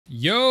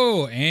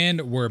Yo,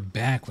 and we're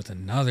back with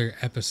another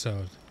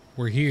episode.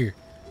 We're here.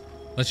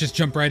 Let's just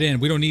jump right in.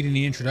 We don't need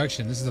any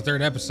introduction. This is the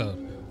third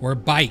episode. We're a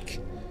bike.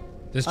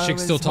 This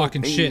chick's still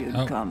talking shit.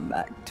 Oh. Come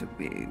back to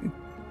me.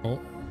 Oh,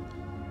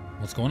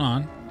 what's going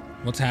on?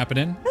 What's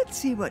happening? Let's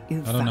see what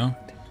you I don't know.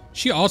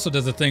 She also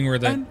does a thing where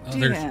that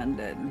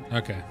empty-handed.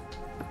 Okay.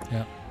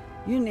 Yeah.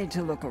 You need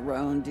to look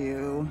around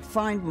you,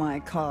 find my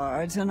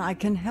cards, and I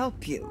can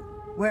help you.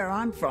 Where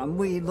I'm from,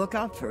 we look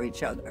out for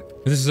each other.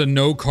 This is a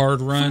no card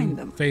run. Find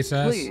them, face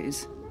ass.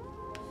 please.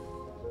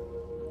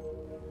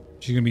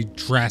 She's gonna be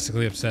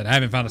drastically upset. I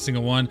haven't found a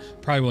single one.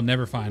 Probably will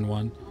never find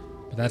one.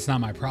 But that's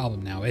not my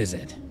problem now, is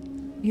it?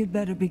 You'd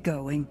better be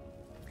going.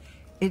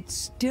 It's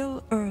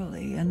still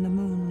early and the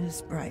moon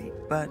is bright,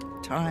 but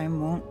time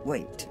won't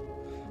wait.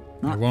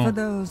 Not for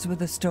those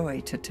with a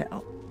story to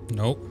tell.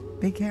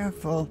 Nope. Be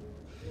careful.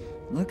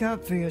 Look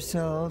out for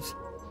yourselves.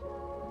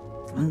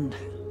 And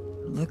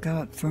look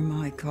out for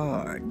my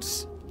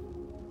cards.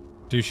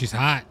 Dude, she's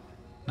hot.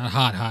 Not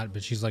hot,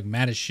 but she's like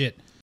mad as shit.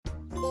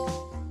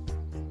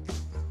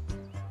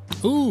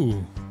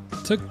 Ooh,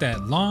 took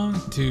that long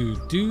to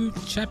do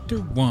chapter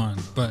 1,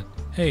 but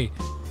hey,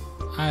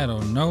 I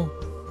don't know.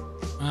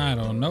 I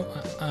don't know.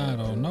 I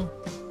don't know.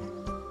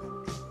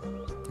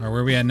 All right,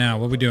 where are we at now?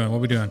 What we doing?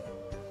 What we doing?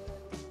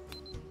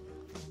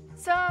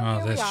 So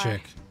here this we are,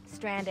 chick.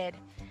 stranded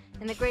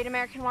in the great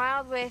American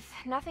wild with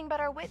nothing but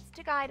our wits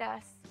to guide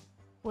us.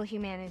 Will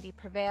humanity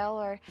prevail,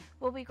 or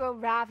will we grow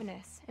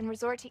ravenous and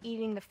resort to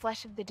eating the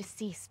flesh of the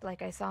deceased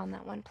like I saw in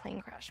that one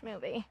plane crash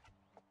movie?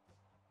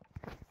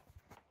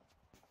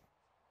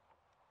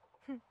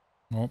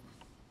 Oh.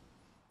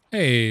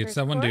 Hey, it's First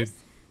that one dude. course,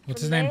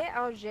 What's his name? filet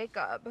au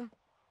Jacob.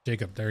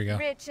 Jacob, there you go.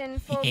 Rich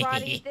and full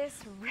bodied,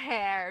 this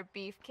rare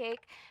beefcake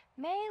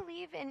may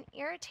leave an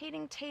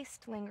irritating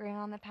taste lingering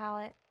on the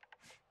palate.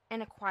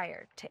 An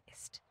acquired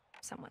taste,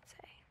 some would say.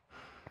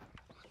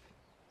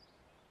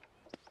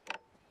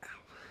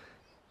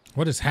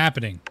 What is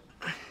happening?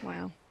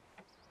 Wow.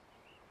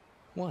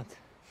 What?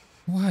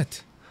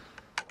 What?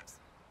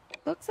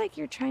 Looks like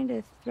you're trying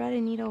to thread a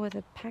needle with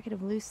a packet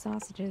of loose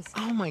sausages.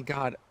 Oh my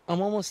god,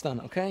 I'm almost done,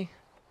 okay?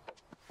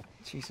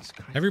 Jesus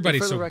Christ.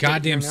 Everybody's For the so record,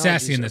 goddamn your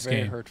sassy in analogies this are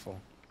very game. Hurtful.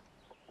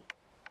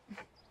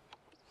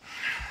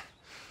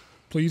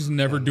 Please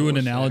never do an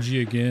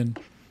analogy again.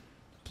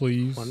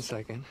 Please. 1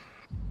 second.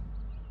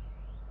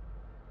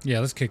 Yeah,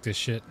 let's kick this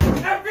shit.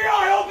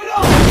 FBI, open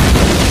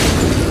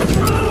up!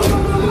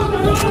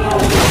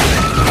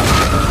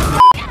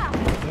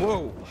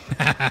 Whoa.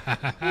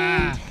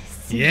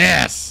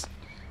 Yes.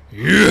 I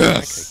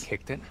Yes. could've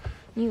kicked it.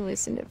 You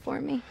loosened it for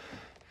me.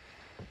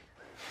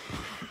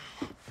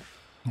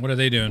 What are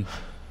they doing?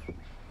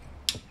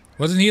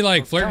 Wasn't he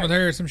like flirting with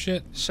her or some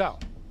shit? So,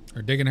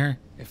 Or digging her?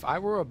 if I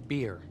were a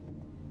beer,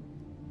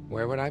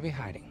 where would I be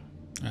hiding?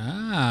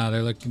 Ah,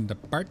 they're looking to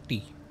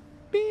party.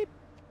 Beep.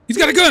 He's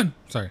got a gun!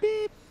 Sorry.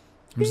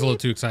 I'm just a little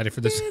too excited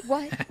for this.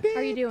 What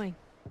are you doing?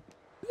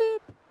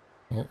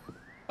 Oh.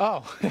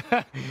 Oh.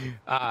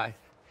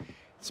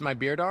 It's my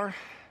beer dar.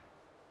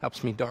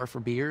 Helps me dar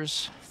for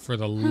beers. For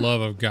the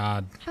love of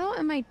God. How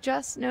am I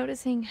just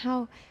noticing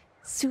how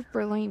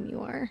super lame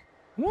you are?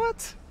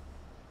 What?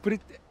 But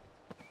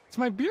it's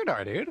my beer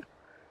dar, dude.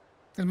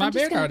 It's my I'm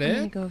just beard gonna, out, I'm eh?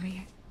 gonna go over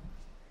here.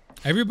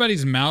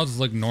 Everybody's mouths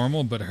look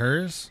normal, but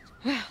hers,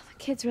 Wow, the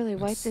kids really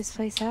wiped this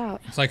place out.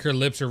 it's like her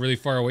lips are really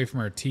far away from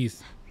her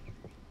teeth.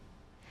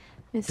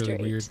 Mr.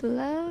 really weird. H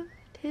loved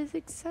his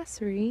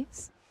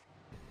accessories.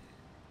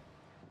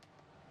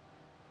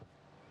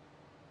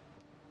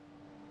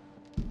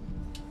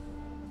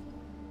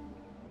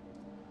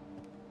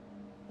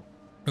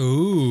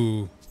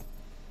 Ooh.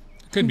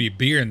 Couldn't be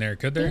beer in there,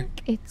 could I there?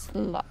 think it's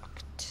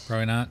locked.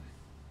 Probably not.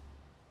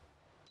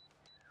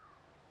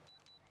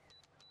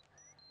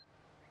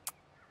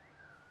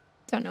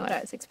 Don't know what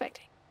I was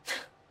expecting.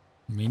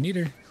 Me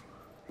neither.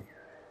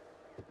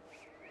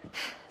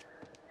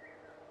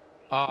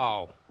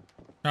 Oh.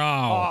 Oh.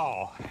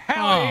 Oh.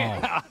 Hell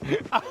yeah.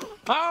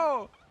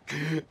 Oh.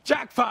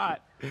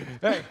 Jackpot.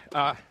 Hey,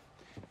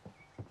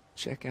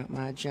 check out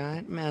my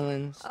giant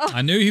melons.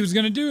 I knew he was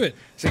gonna do it.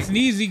 It's an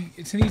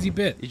easy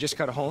bit. You just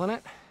cut a hole in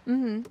it?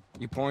 Mm-hmm.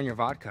 You pour in your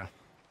vodka.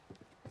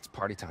 It's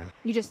party time.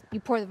 You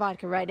pour the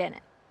vodka right in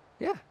it.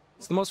 Yeah,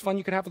 it's the most fun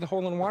you could have with a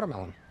hole in a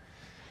watermelon.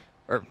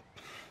 Or,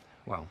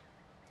 well,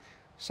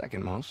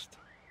 second most.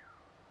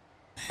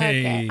 Hey.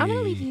 Okay, I'm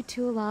gonna leave you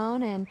two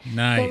alone and go look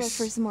Nice.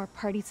 for some more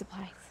party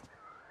supplies.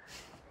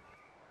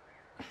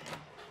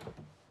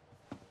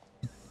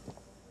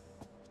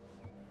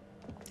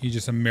 He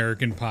just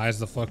American pies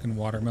the fucking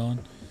watermelon.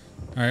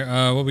 All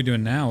right, what we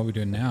doing now? What we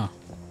doing now?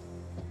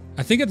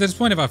 I think at this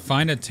point, if I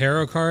find a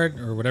tarot card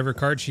or whatever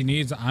card she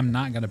needs, I'm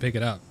not gonna pick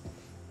it up.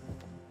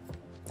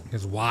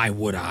 Because why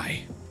would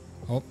I?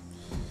 Oh.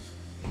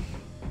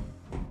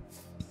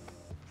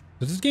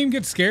 Does this game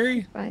get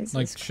scary? Why is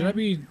Like, this should I crap?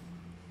 be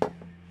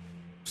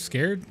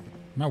scared?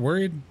 Am I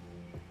worried?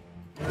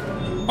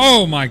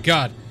 Oh my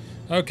God.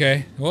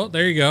 Okay. Well,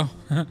 there you go.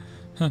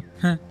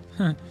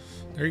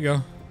 There you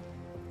go.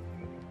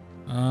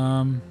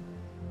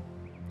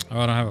 Oh,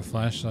 I don't have a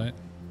flashlight.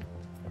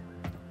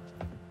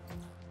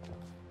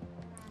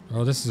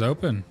 Oh, this is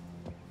open.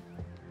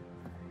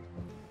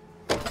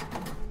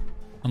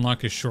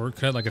 Unlock a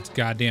shortcut like it's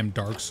goddamn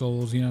Dark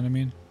Souls, you know what I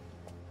mean?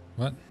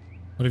 What?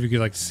 What if you could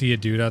like see a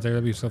dude out there?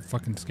 That'd be so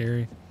fucking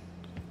scary.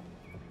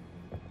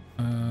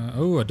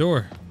 Oh, a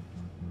door.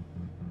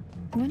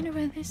 I wonder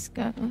where this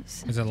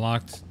goes. Is it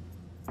locked?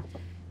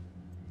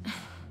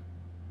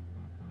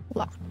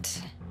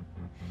 Locked.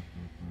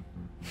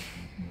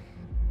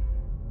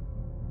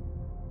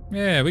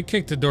 Yeah, we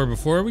kicked the door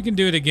before. We can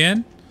do it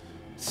again.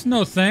 It's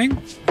no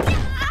thing.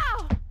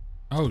 Ow!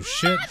 Oh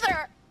shit.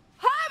 Mother!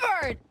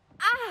 Hubbard!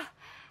 Ah!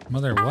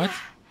 Mother what?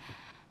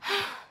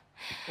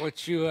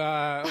 What you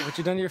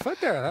done to your foot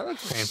there? That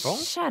looks painful.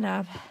 Shut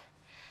up.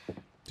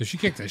 Dude, she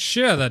kicked the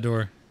shit out of that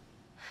door.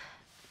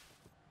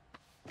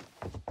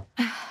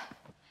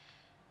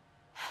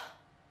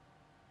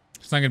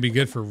 It's not gonna be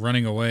good for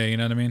running away, you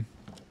know what I mean?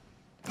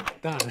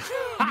 Done.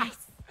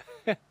 Nice.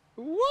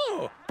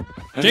 Whoa.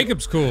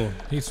 Jacob's cool.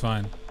 He's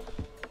fine.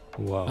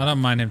 Whoa. I don't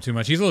mind him too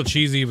much. He's a little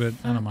cheesy, but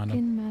I don't mind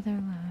him. Mother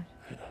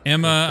load.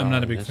 Emma, I'm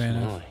not a big fan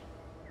of.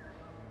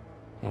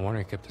 No wonder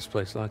he kept this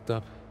place locked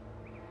up.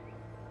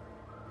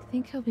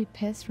 Think he'll be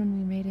pissed when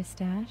we raid his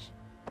stash?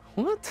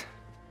 What?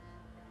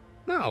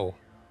 No.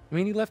 I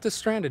mean, he left us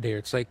stranded here.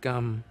 It's like,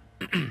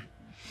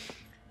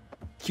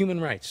 human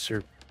rights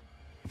or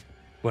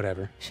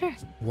whatever. Sure.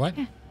 What?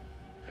 Yeah.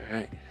 All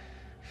right.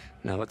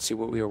 Now let's see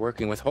what we are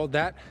working with. Hold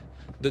that.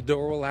 The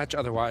door will latch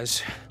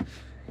otherwise.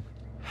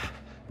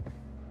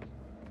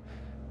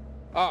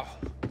 Oh.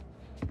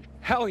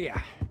 Hell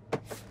yeah.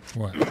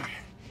 What?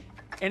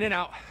 In and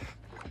out.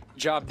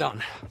 Job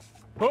done.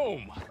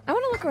 Boom. I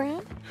want to look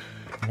around.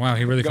 Wow,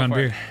 he really Go found for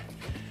it. beer.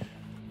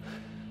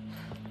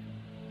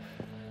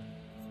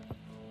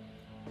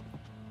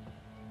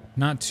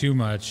 Not too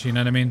much, you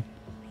know what I mean?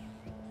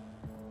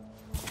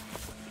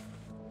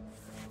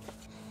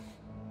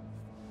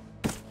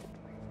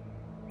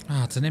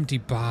 Ah, it's an empty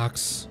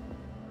box.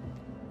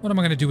 What am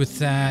I gonna do with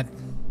that?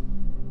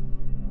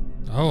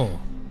 Oh,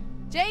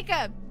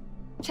 Jacob!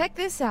 Check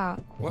this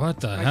out. what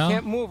the I hell?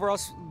 can't move or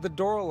else the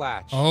door will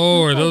latch.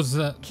 Oh, are Looks those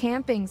like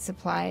camping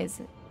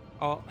supplies.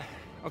 Oh,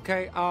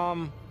 okay.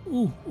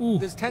 Ooh, ooh,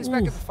 There's tents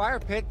back ooh. at the fire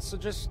pit, so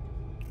just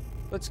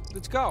let's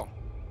go.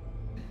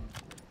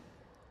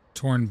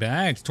 Torn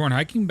bags, torn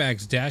hiking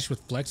bags dashed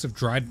with flecks of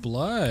dried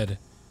blood.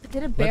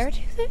 Did a bear do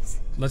this?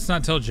 Let's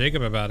not tell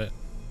Jacob about it.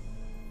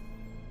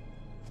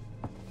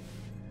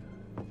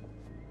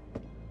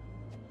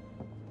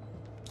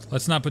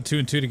 Let's not put two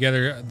and two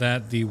together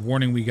that the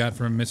warning we got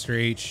from Mr.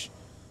 H.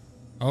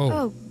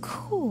 Oh,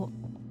 cool.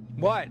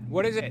 What?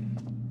 What is it?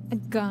 A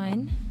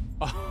gun.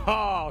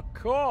 Oh,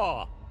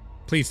 cool.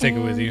 Please take it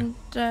with you.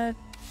 And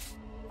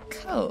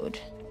code.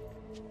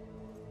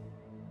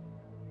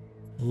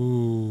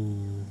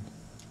 Ooh.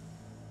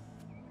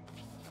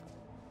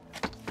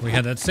 We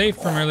had that safe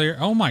from earlier.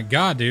 Oh my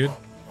god, dude.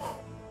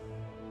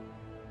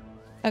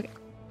 Okay.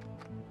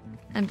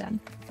 I'm done.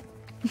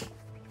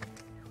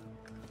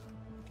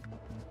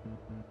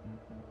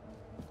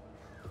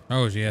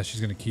 Oh yeah, she's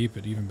gonna keep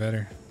it. Even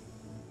better.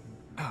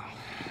 Oh.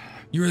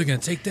 You really gonna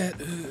take that?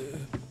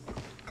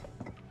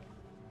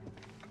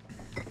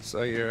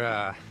 So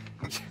you're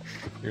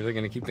really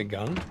gonna keep the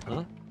gun,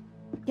 huh?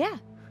 Yeah.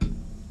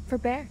 For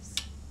bears.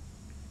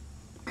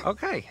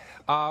 Okay.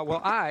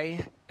 Well,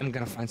 I am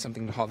gonna find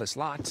something to haul this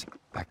lot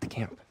back to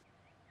camp.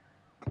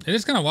 It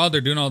is kind of wild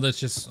they're doing all this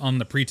just on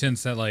the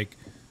pretense that like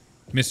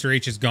Mr.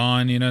 H is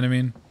gone. You know what I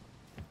mean?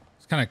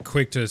 It's kind of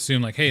quick to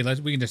assume like, hey,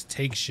 we can just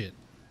take shit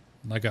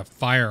like a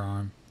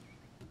firearm.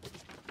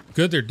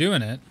 Good, they're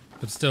doing it,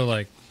 but still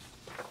like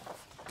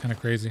kind of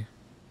crazy.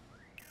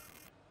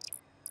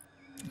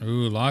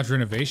 Ooh, lodge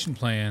renovation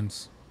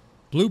plans.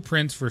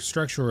 Blueprints for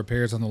structural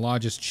repairs on the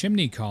lodge's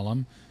chimney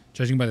column.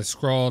 Judging by the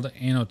scrawled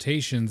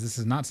annotations, this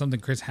is not something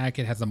Chris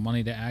Hackett has the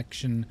money to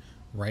action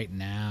right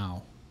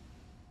now.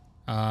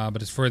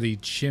 But it's for the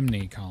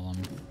chimney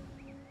column.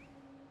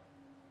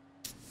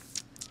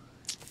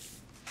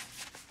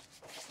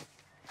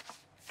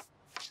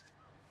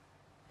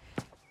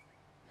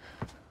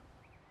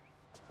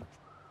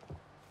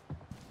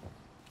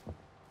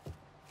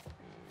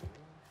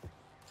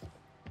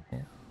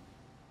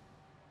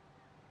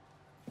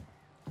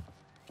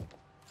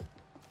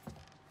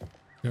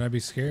 Should I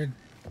be scared?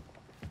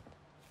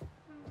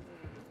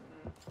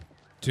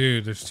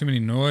 Dude, there's too many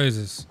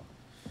noises.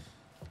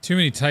 Too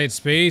many tight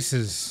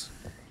spaces.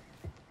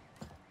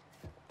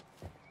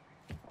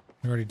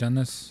 You already done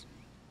this?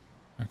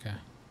 Okay.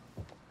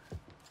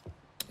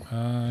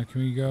 Can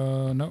we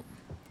go? Nope.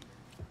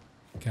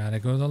 Gotta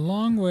go the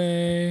long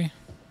way.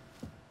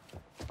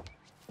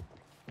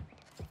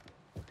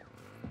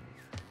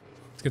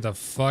 Let's get the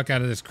fuck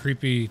out of this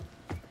creepy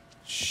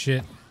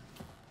shit.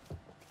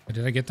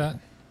 Did I get that?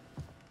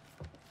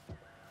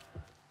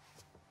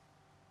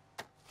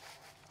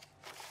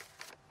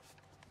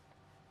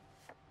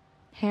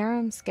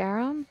 Harem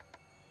scarum?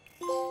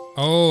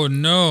 Oh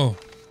no.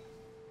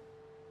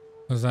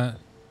 What was that?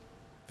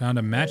 Found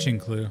a matching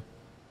clue.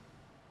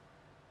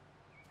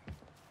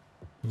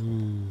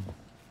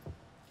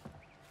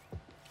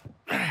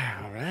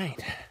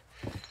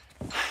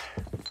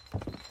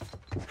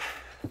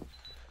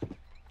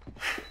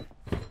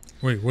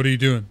 Wait, what are you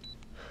doing?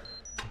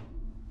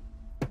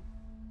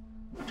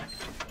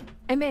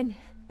 I'm in.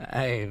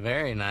 Hey,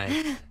 very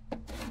nice.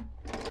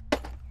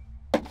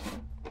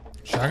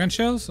 Shotgun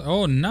shells?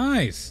 Oh,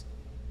 nice.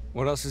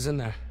 What else is in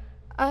there?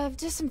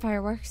 Just some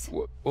fireworks.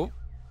 What?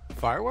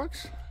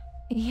 Fireworks?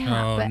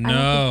 Yeah, Oh, but I no.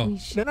 don't think we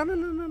should.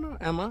 No,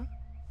 Emma.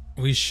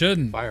 We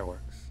shouldn't.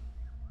 Fireworks.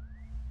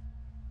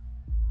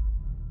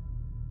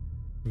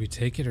 Do we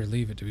take it or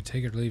leave it? Do we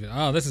take it or leave it?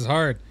 Oh, this is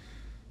hard.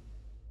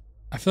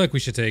 I feel like we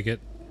should take it.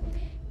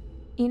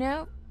 You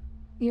know,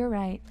 you're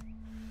right.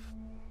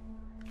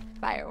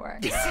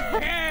 Fireworks.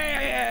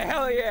 Yeah,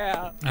 hell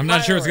yeah. I'm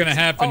not sure what's gonna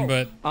happen, Oh,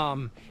 but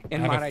and I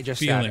have might a I just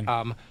feeling.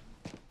 add,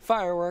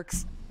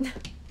 fireworks.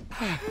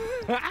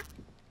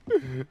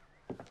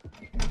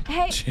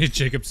 Hey,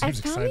 Jacob I seems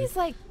found excited. these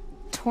like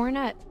torn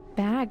up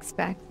bags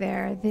back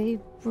there. They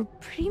were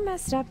pretty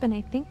messed up, and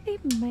I think they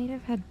might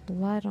have had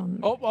blood on them.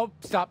 Oh,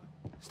 stop.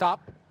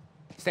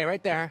 Stay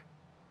right there.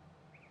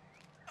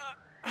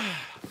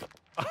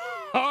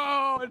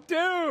 Oh,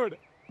 dude.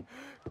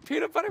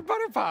 Peanut butter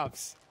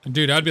pops.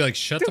 Dude, I'd be like,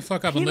 shut the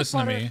fuck up and Peanut listen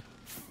to butter me.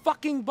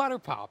 Fucking butter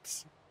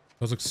pops.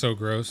 Those look so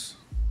gross.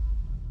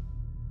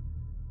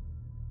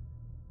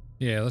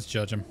 Yeah, let's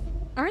judge them.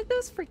 Aren't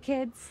those for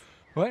kids?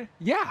 What?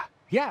 Yeah,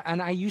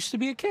 and I used to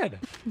be a kid.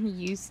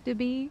 Used to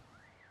be.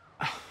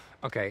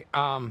 Okay,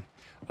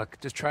 look,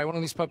 just try one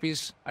of these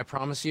puppies. I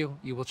promise you,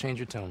 you will change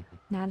your tone.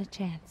 Not a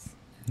chance.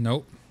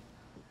 Nope.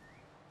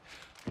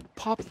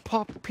 Pop,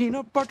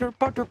 peanut butter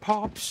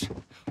pops.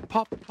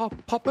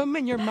 Pop them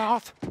in your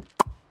mouth.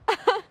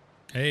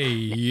 Hey,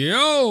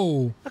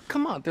 yo! Look,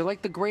 come on, they're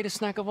like the greatest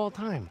snack of all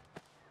time.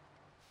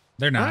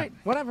 They're not. All right,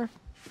 whatever.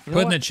 You know Put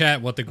in what? the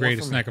chat what the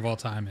greatest for me. snack of all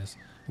time is.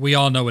 We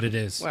all know what it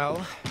is.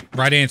 Well,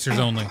 Right answers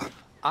only.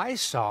 I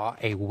saw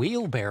a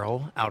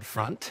wheelbarrow out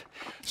front,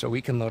 so we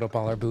can load up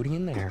all our booty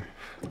in there.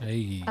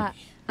 Hey.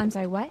 I'm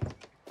sorry, what?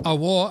 Oh,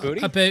 what?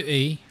 Booty? A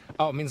booty.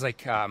 Oh, it means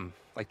like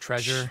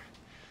treasure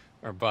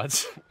or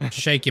butts.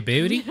 Shake your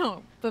booty.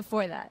 No,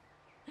 before that.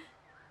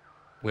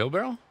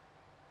 Wheelbarrow?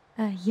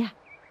 Yeah.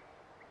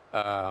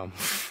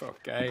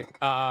 Okay.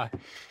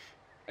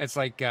 It's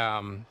like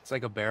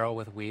a barrel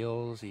with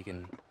wheels. You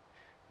can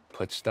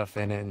put stuff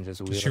in it and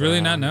just wheel Does it she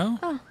really not around. know?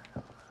 Oh,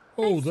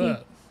 Oh,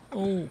 that.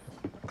 Oh.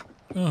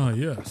 Oh,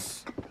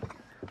 yes.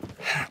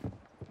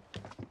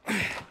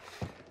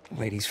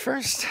 Ladies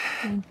first.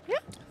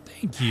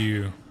 Thank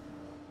you.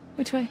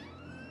 Which way?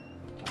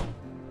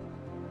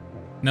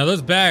 Now,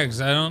 those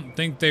bags, I don't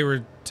think they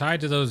were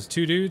tied to those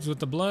two dudes with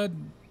the blood.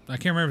 I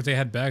can't remember if they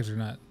had bags or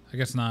not. I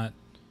guess not.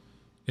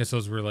 I guess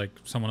those were like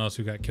someone else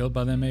who got killed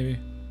by them, maybe.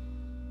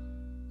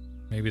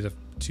 Maybe the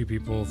two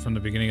people from the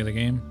beginning of the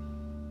game.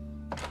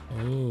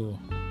 Oh.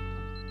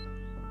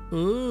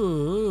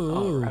 Ooh.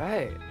 All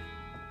right.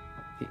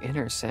 The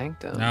inner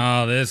sanctum.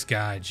 Oh, this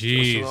guy, Just an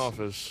jeez.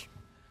 office.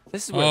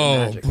 This is where the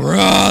Oh, magic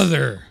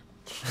brother.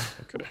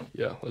 Okay,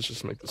 yeah, let's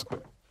just make this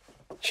quick.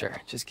 is. Sure.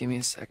 Just give me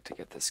a sec to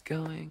get this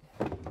going.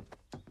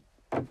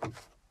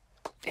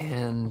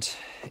 And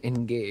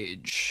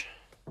engage.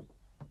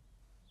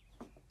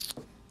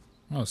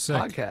 Oh, sick.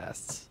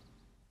 Podcasts.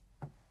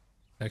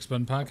 X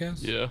Button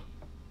Podcast? Yeah.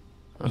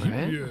 All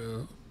right. Yeah.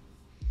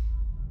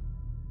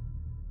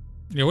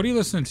 Yeah, what are you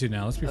listening to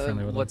now? Let's be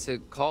friendly with What's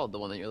it called, the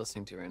one that you're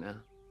listening to right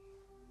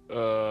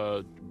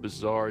now?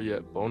 Bizarre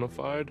yet bona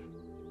fide.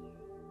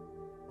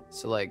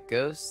 So, like,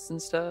 ghosts and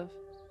stuff?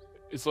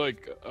 It's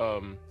like,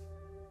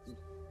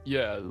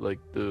 yeah, like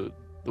the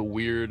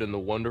weird and the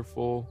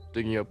wonderful,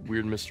 digging up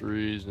weird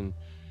mysteries and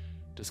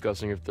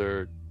discussing if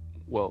they're,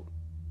 well,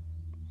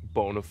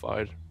 bona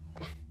fide.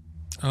 them.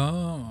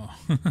 Oh.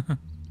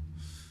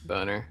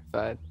 Boner.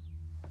 Fide.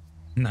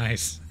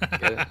 Nice.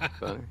 Get it?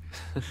 Boner.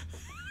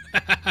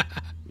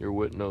 Your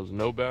wit knows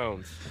no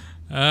bounds.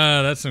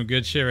 That's some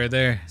good shit right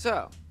there.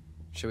 So,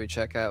 should we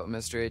check out what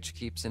Mr. H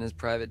keeps in his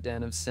private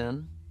den of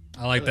sin?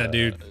 I like that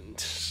dude.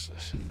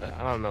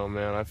 I don't know,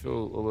 man. I feel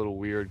a little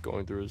weird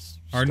going through his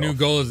Our new stuff.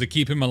 goal is to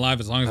keep him alive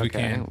as long as we Okay,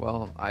 can.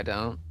 well, I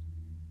don't.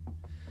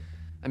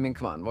 I mean,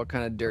 come on, what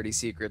kind of dirty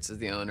secrets is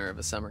the owner of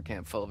a summer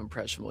camp full of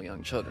impressionable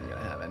young children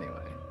gonna have anyway?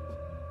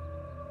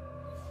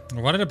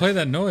 Why did I play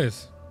that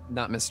noise?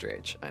 Not Mr.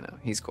 H, I know,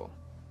 he's cool.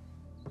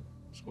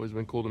 It's always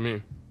been cool to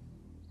me.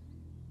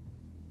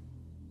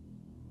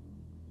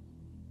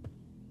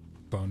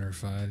 Boner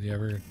fied. You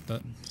ever?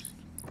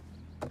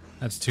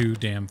 That's too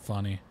damn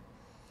funny.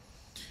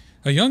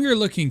 A younger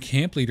looking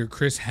camp leader,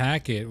 Chris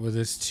Hackett, with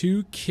his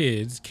two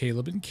kids,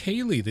 Caleb and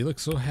Kaylee. They look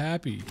so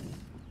happy.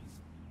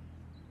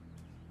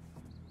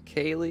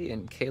 Kaylee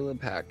and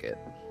Caleb Hackett.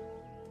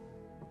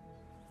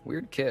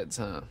 Weird kids,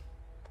 huh?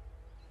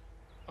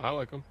 I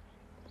like him.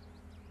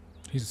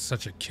 He's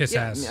such a kiss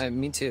Yeah, ass.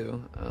 me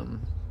too.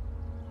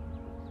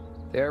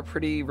 They are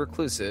pretty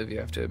reclusive, you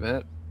have to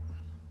admit.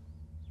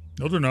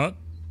 No, they're not.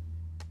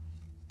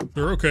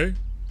 They're okay.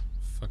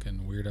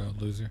 Fucking weirdo,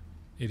 loser,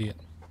 idiot,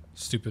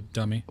 stupid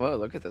dummy, Whoa,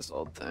 look at this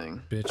old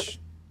thing. bitch.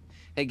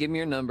 Hey, give me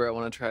your number, I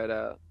want to try it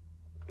out.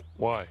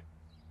 Why?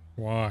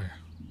 Why?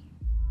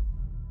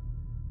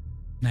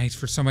 Nice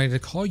for somebody to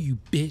call you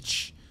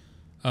bitch.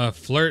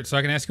 Flirt so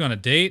I can ask you on a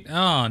date?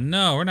 Oh,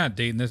 no, we're not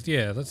dating this.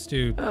 Yeah, let's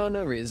do... Oh,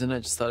 no reason. I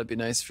just thought it'd be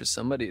nice for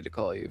somebody to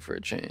call you for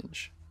a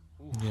change.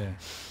 Yeah.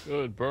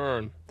 Good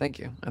burn. Thank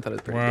you. I thought it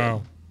was pretty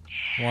Wow.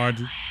 good. Why'd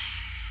you...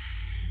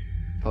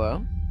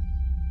 Hello?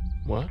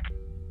 What?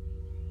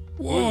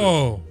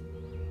 Whoa.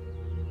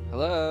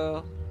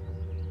 Hello?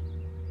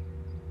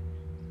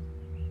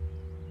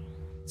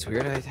 It's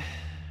weird. I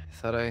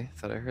thought I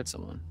heard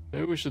someone.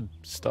 Maybe we should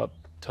stop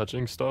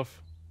touching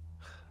stuff.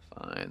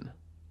 Fine.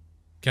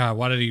 God,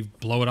 why did he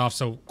blow it off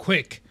so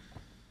quick?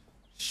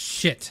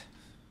 Shit.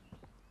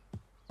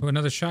 Oh,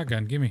 another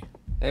shotgun. Gimme.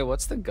 Hey,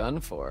 what's the gun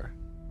for?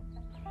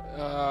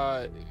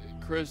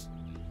 Chris,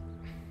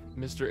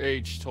 Mr.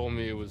 H told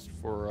me it was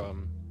for,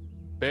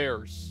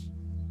 bears.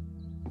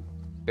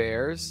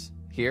 Bears?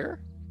 Here?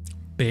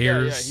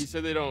 Bears. Yeah, he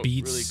said they don't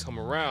beats really come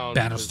around.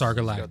 Battlestar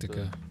because he's got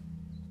Galactica.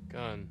 the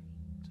gun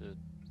to...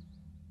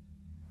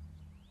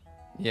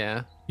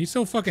 Yeah. He's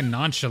so fucking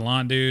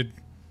nonchalant, dude.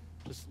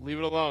 Just leave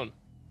it alone.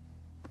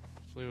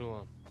 Just leave it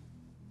alone.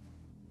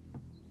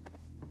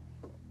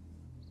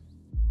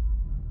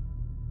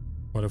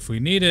 What if we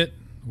need it?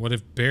 What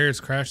if bears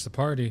crash the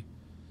party?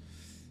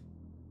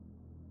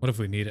 What if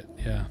we need it?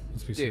 Yeah,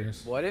 let's be Dude,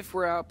 serious. what if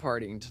we're out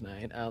partying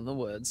tonight out in the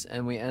woods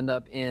and we end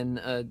up in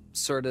a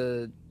sort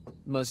of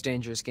most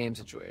dangerous game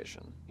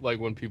situation? Like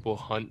when people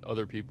hunt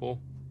other people?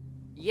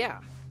 Yeah.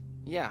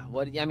 Yeah.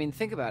 What I mean,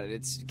 think about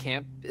it.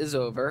 Camp is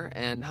over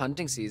and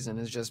hunting season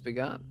has just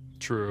begun.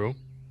 True.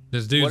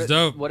 This dude's What if,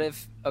 dope. What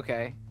if,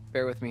 okay,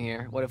 bear with me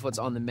here. What if what's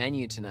on the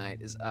menu tonight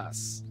is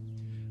us?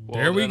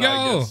 Well, There we then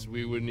I go. guess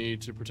we would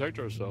need to protect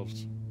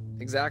ourselves.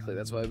 Exactly.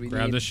 That's why we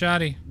Grab need the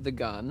shotty. the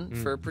gun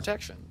for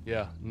protection.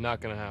 Yeah,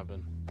 not gonna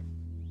happen.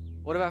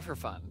 What about for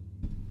fun?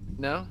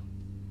 No?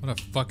 What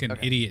a fucking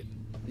Okay. idiot.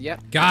 Yeah.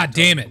 God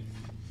damn it.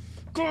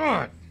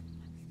 God.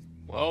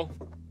 Well,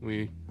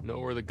 we know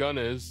where the gun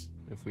is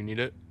if we need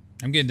it.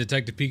 I'm getting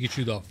Detective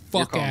Pikachu the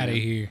fuck calm, out of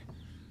man. here.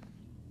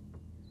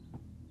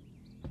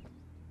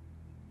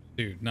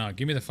 Dude, no,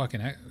 give me the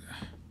fucking...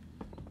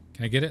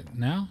 Can I get it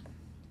now?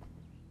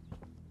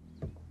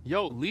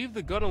 Yo, leave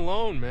the gun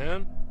alone,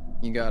 man.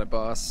 You got it,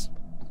 boss.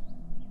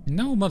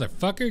 No,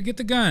 motherfucker, get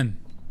the gun.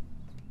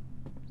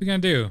 What you gonna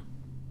do?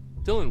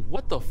 Dylan,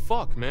 what the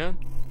fuck, man?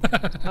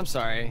 I'm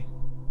sorry.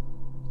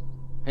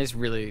 I just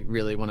really,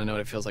 really want to know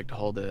what it feels like to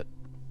hold it.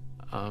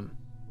 Pick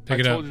I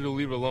it up. told you to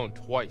leave it alone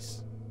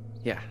twice.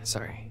 Yeah,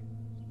 sorry.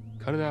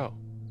 Cut it out.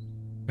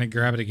 Can I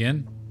grab it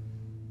again?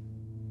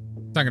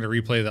 It's not gonna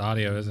replay the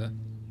audio, is it?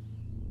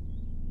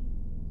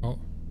 Oh.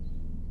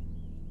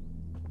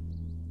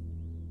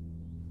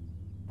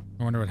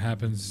 I wonder what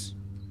happens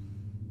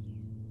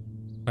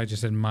if I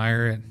just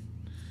admire it.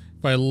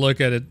 If I look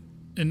at it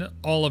in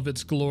all of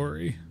its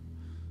glory.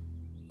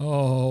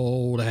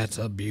 Oh, that's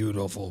a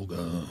beautiful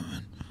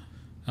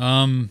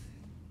gun.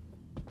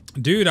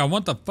 Dude, I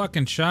want the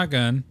fucking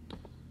shotgun.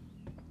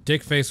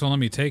 Dickface won't let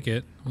me take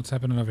it. What's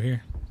happening over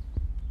here?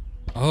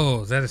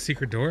 Oh, is that a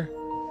secret door?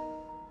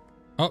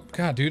 Oh,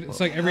 God, dude. It's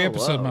like every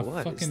episode my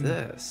What fucking... is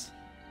this?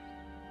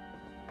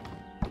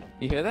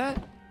 You hear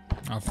that?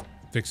 I'll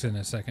fix it in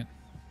a second.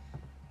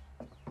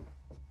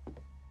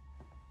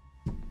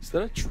 Is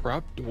that a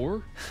trap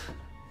door?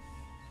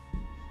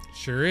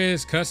 Sure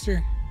is,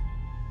 Custer.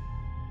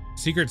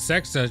 Secret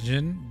sex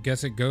dungeon.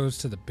 Guess it goes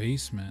to the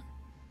basement.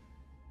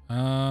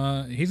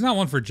 He's not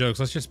one for jokes.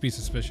 Let's just be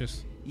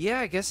suspicious. Yeah,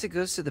 I guess it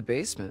goes to the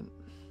basement.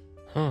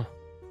 Huh.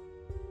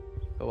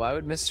 But why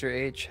would Mr.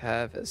 H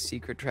have a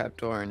secret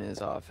trapdoor in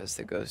his office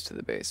that goes to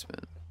the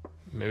basement?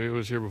 Maybe it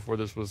was here before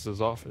this was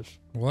his office.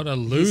 What a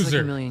He's loser.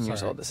 like a million years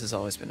Sorry. old. This has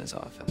always been his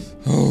office.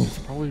 It's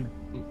probably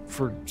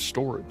for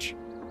storage.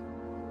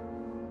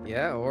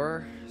 Yeah,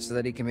 or so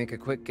that he can make a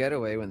quick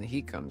getaway when the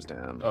heat comes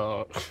down.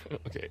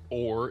 Okay.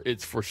 Or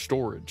it's for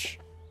storage.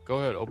 Go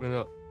ahead, open it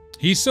up.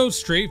 He's so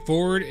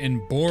straightforward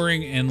and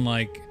boring and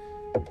like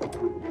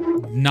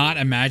not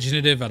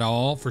imaginative at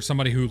all for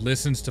somebody who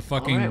listens to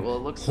fucking All right, well, it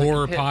looks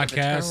horror like a pit of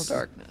eternal podcasts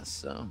darkness,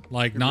 so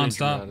like You're being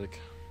nonstop. dramatic.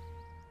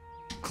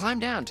 climb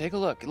down, take a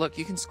look. Look,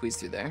 you can squeeze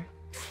through there.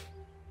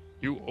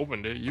 You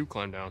opened it. You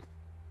climb down.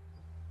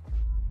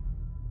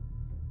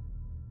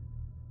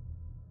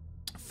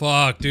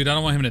 Fuck, dude, I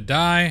don't want him to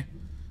die.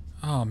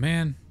 Oh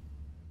man,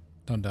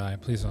 don't die,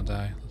 please don't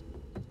die.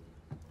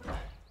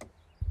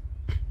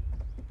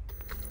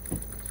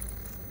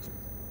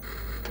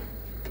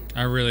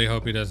 I really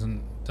hope he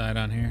doesn't die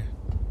down here.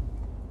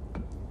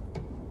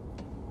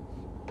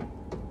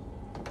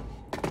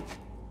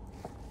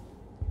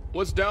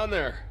 What's down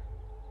there?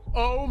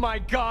 Oh my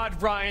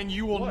God, Ryan,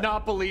 you will What?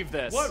 not believe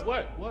this.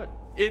 What?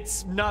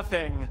 It's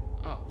nothing.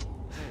 Oh,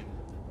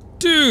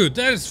 Dude,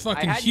 that is I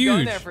fucking had you go in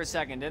huge. there for a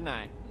second, didn't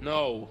I?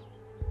 no.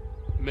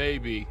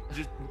 Maybe.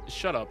 Just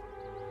shut up.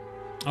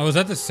 Oh, is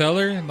that the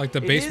cellar? Like the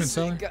It basement is,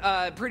 cellar?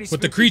 pretty With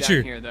the spooky creature.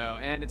 down here, though,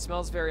 and it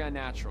smells very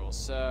unnatural.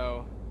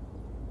 So,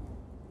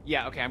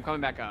 yeah, okay, I'm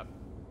coming back up.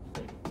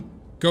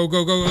 Go,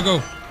 go, go, go,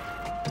 go.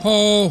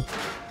 Oh.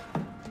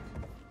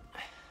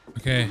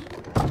 Okay.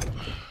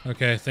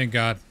 Okay, thank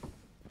God.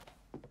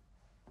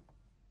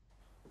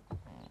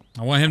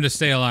 I want him to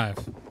stay alive.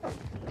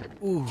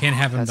 Ooh, Can't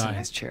have him that's die. a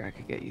nice chair. I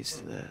could get used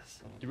to this.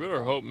 You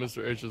better hope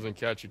Mr. H doesn't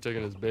catch you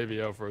taking his baby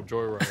out for a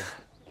joyride.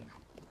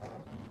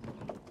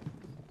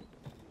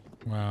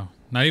 Wow.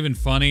 Not even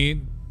funny.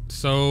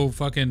 So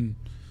fucking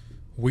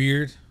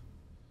weird.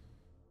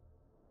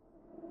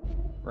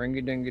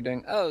 Ringy dingy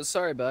ding. Oh,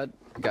 sorry, bud.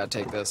 Gotta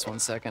take this 1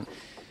 second.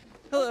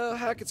 Hello,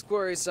 Hackett's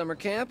Quarry Summer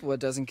Camp.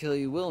 What doesn't kill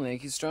you will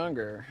make you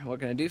stronger.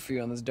 What can I do for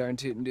you on this darn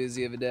tootin'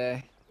 doozy of a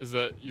day? Is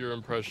that your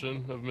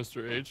impression of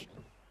Mr. H?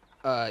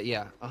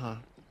 Yeah, uh-huh.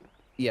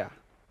 Yeah.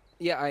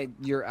 Yeah,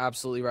 you're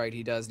absolutely right.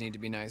 He does need to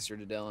be nicer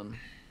to Dylan.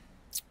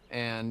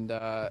 And,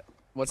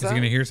 what's that? Is he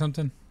gonna hear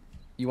something?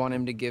 You want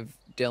him to give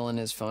Dylan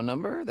his phone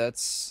number?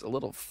 That's a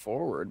little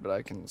forward, but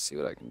I can see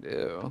what I can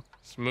do.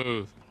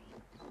 Smooth.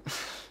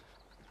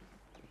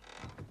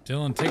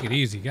 Dylan, take it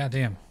easy.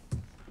 Goddamn.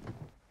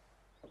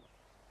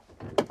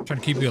 I'm trying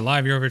to keep you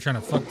alive. You're over here trying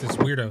to fuck this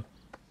weirdo.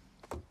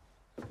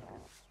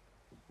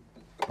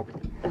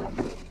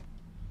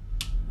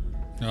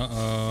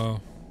 Uh-oh.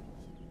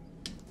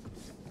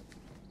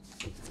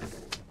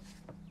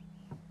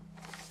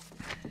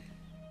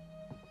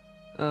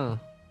 Oh.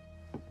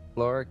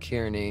 Laura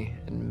Kearney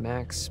and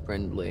Max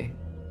Brindley.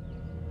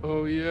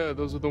 Oh yeah,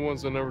 those are the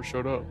ones that never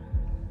showed up.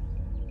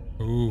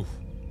 Ooh.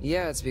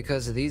 Yeah, it's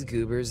because of these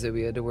goobers that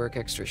we had to work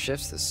extra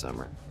shifts this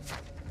summer.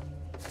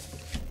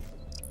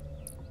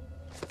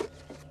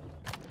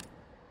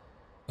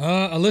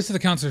 A list of the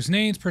counselors'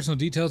 names, personal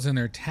details, and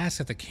their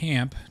tasks at the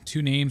camp.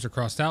 2 names are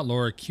crossed out: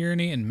 Laura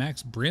Kearney and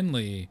Max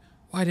Brindley.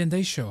 Why didn't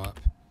they show up?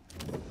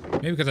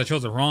 Maybe because I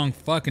chose the wrong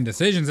fucking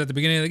decisions at the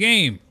beginning of the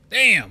game.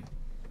 Damn!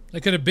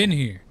 They could have been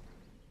here.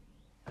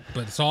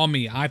 But it's all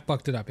me. I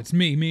fucked it up. It's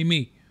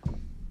me.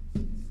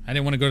 I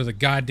didn't want to go to the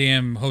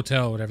goddamn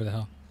hotel, whatever the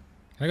hell.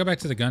 Can I go back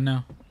to the gun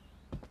now?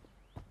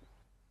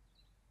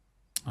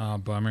 Oh,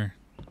 bummer.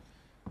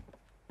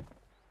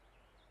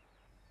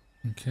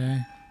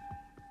 Okay.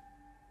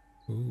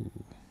 Ooh.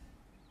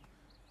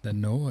 The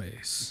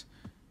noise.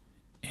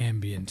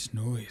 Ambient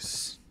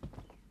noise.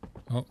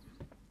 Oh.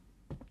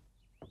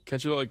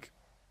 Can't you, like,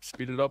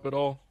 speed it up at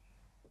all?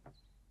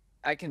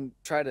 I can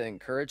try to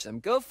encourage them.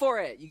 Go for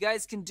it. You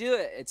guys can do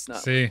it. It's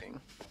not See? working.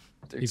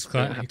 He's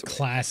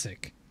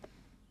classic.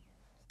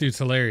 Dude's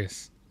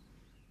hilarious.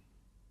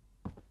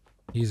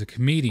 He's a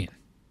comedian.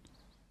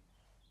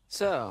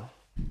 So,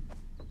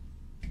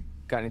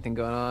 got anything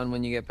going on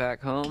when you get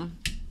back home?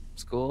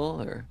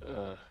 School or?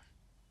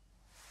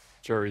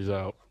 Jury's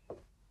out.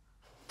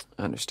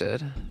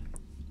 Understood.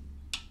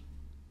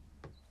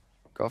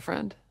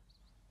 Girlfriend?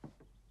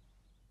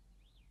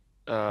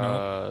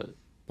 No.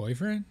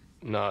 Boyfriend?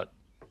 Not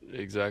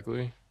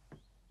exactly.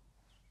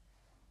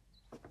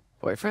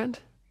 Boyfriend?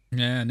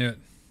 Yeah, I knew it.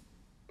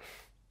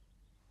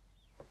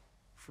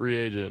 Free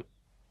agent.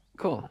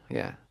 Cool,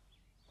 yeah.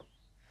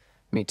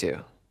 Me too.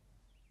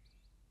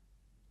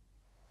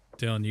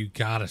 Dylan, you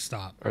gotta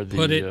stop. Are the,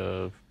 Put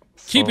it.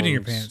 Keep it in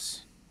your phones-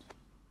 pants.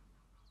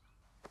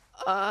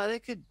 They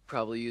could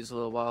probably use a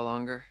little while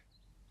longer.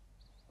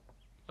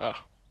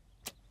 Ah.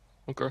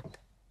 Okay.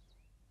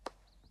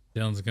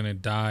 Dylan's gonna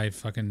die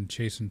fucking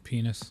chasing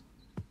penis.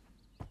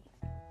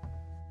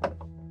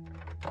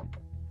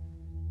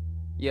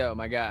 Yo,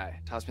 my guy,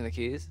 toss me the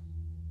keys.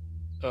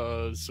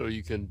 So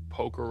you can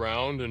poke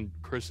around in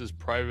Chris's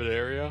private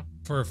area?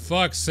 For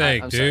fuck's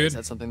sake, I'm dude. sorry, is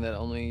that something that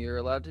only you're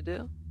allowed to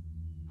do?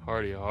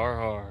 Hardy har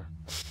har.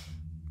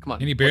 Come on.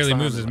 And he what's barely the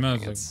moves harm his in mouth.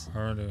 looking? Like, It's-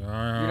 harder,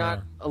 You're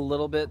not a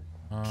little bit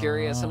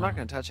curious? I'm not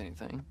gonna touch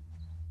anything.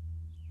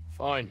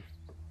 Fine.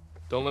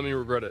 Don't let me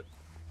regret it.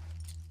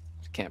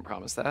 Can't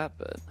promise that,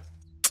 but...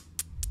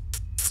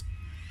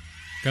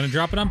 Gonna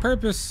drop it on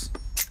purpose.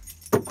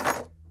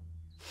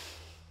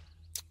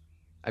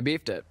 I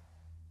beefed it.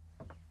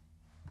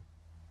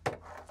 I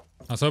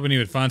was hoping he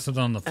would find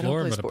something on the I don't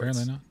floor, play but sports.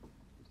 apparently not.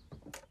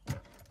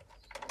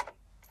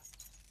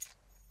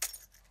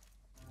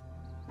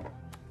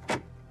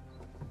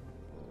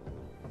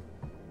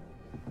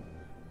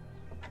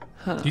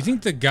 Do you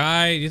think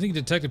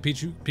Detective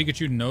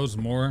Pikachu knows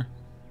more and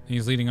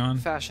he's leading on?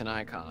 Fashion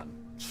icon.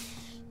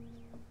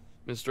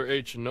 Mr.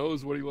 H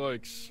knows what he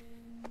likes.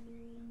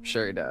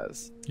 Sure he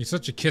does. He's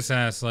such a kiss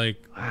ass,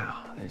 like.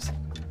 Wow, there's...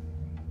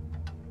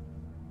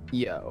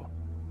 Yo.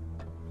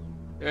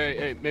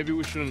 Hey, maybe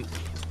we shouldn't...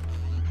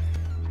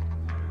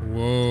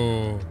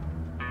 Whoa.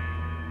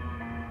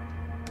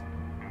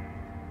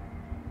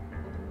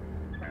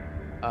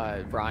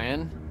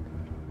 Ryan?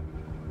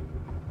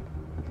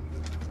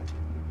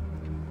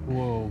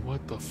 Whoa,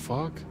 what the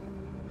fuck?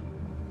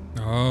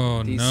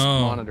 Oh, These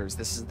no. monitors,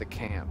 this is the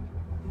camp.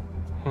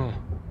 Huh.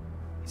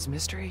 Is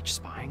Mr. H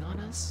spying on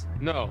us?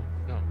 No.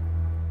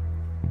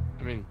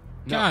 I mean...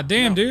 no, God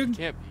damn, no, dude. It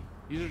can't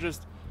be. These are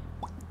just...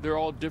 They're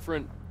all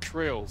different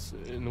trails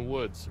in the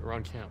woods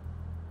around camp.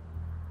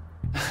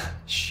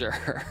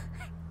 Sure.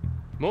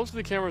 Most of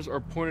the cameras are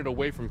pointed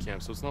away from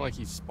camp, so it's not like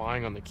he's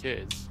spying on the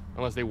kids.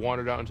 Unless they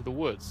wandered out into the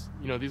woods.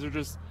 You know, these are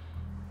just...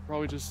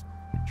 probably just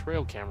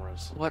trail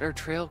cameras. What are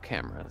trail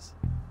cameras?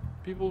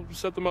 People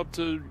set them up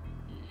to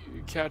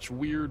catch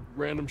weird,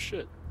 random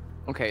shit.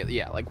 Okay,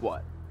 yeah, like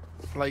what?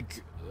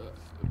 Like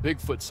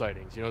Bigfoot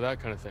sightings, you know, that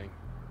kind of thing.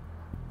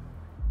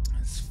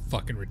 It's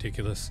fucking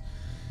ridiculous.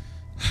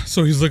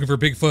 So he's looking for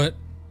Bigfoot?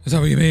 Is that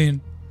what you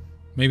mean?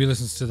 Maybe he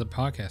listens to the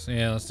podcast.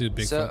 Yeah, let's do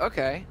Bigfoot. So,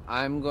 okay,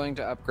 I'm going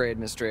to upgrade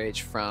Mr.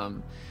 H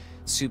from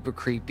super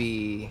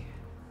creepy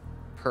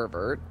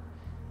pervert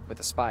with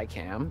a spy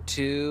cam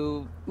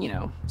to, you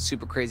know,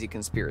 super crazy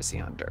conspiracy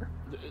hunter.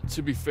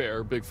 To be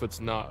fair,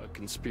 Bigfoot's not a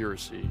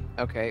conspiracy.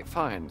 Okay,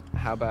 fine.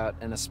 How about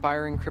an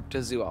aspiring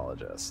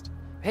cryptozoologist?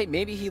 Hey,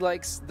 maybe he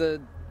likes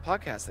the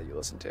podcast that you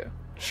listen to.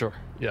 Sure,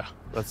 yeah,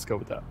 let's go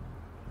with that.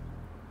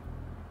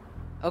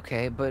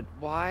 Okay, but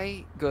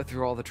why go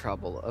through all the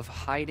trouble of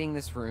hiding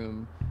this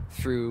room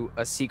through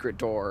a secret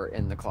door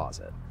in the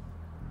closet?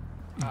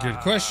 Good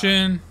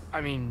question.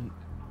 I mean,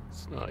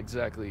 it's not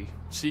exactly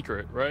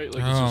secret, right?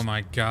 Like, it's Oh just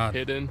my god.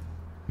 hidden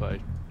by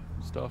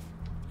stuff.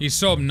 He's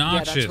so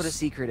obnoxious. Yeah, that's what a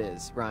secret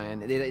is,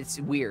 Ryan.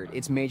 It's weird.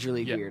 It's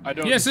majorly Yeah, weird. I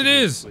don't Yes, it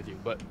disagree is. with you,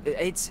 but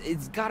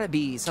It's gotta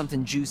be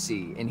something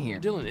juicy in here.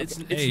 Dylan, it's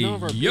Hey, none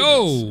of our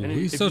yo, business. And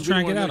he's if still you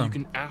trying really to get wanna at know,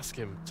 him. You can ask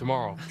him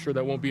tomorrow. I'm sure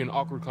that won't be an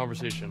awkward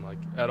conversation, like,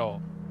 at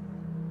all.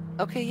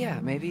 Okay, yeah,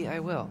 maybe I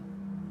will.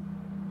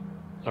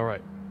 All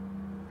right.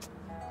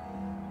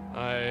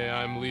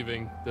 I'm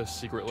leaving this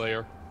secret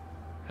lair.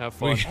 Have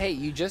fun. Wait. Hey,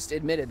 you just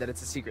admitted that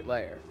it's a secret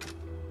lair.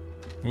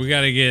 We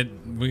gotta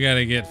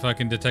get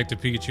fucking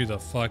Detective Pikachu the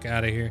fuck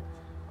out of here.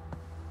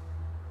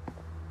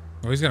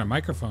 Oh, he's got a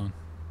microphone.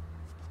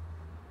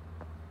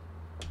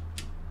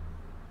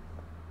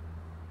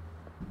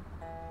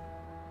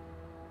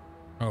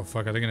 Oh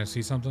fuck, are they gonna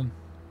see something?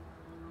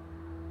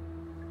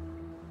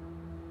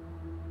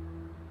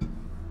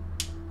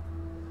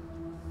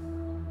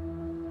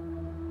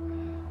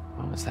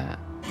 What was that?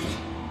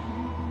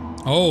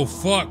 Oh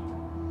fuck.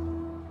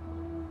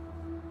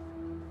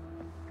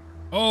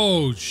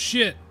 Oh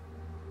shit.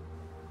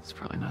 It's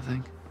probably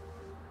nothing.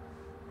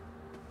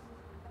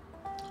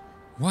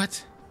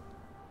 What?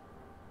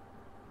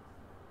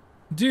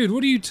 Dude,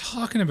 what are you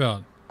talking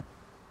about?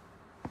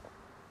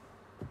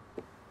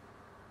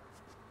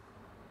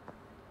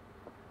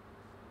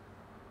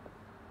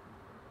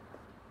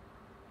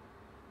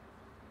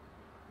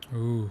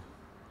 Ooh.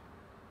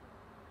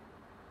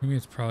 Maybe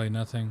it's probably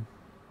nothing.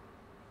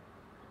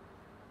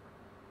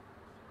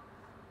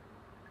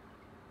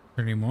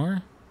 Any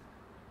more?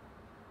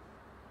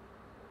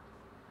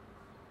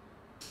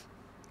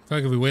 I feel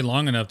like if we wait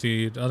long enough,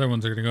 the other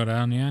ones are gonna go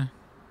down, yeah?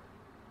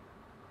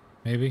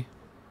 Maybe?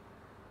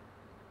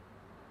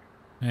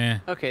 Eh.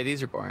 Okay,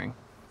 these are boring.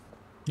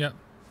 Yep.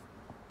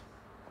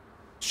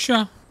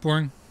 Sure.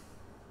 Boring.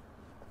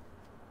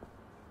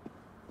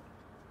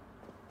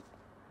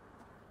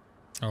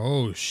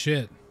 Oh,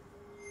 shit.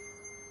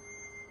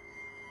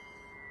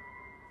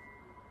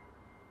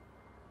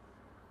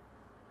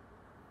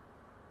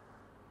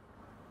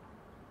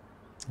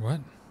 What?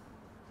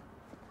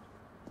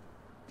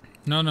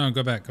 No, no,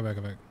 go back, go back,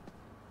 go back.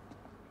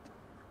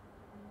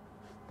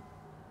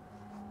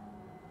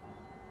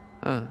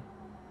 Huh.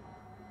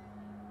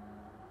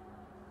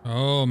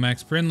 Oh,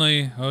 Max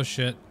Brindley. Oh,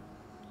 shit.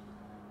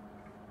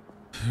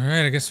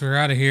 Alright, I guess we're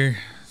out of here.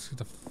 Let's get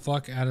the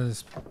fuck out of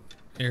this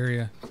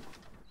area.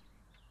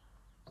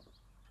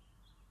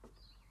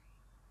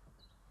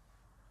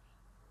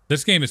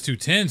 This game is too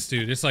tense,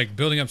 dude. It's like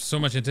building up so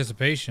much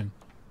anticipation.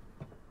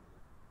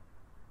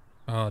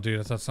 Oh, dude,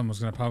 I thought someone was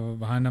gonna pop up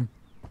behind him.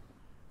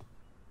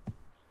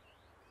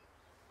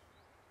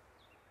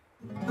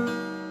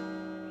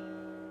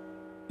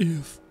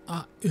 If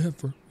I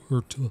ever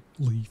were to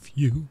leave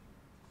you,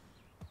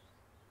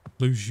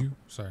 lose you,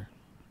 sorry,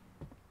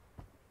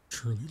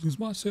 surely lose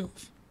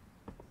myself.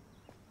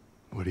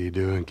 What are you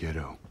doing,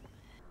 kiddo?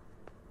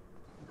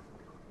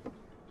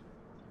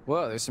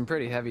 Whoa, there's some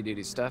pretty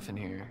heavy-duty stuff in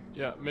here.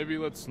 Yeah, maybe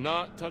let's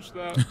not touch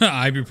that.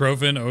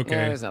 Ibuprofen, Yeah, okay.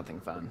 there's nothing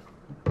fun.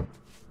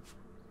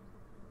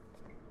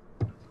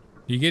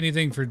 You get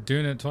anything for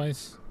doing it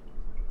twice?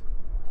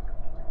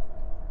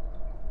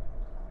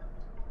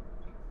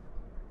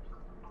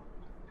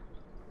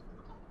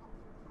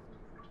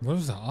 What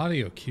was the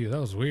audio cue? That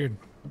was weird.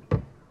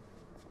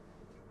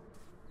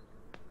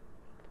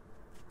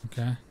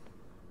 Okay.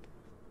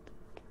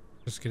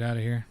 Let's get out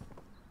of here.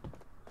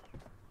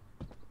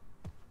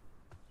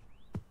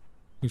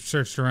 We've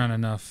searched around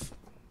enough.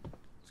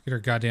 Let's get our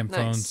goddamn Nice.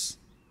 phones.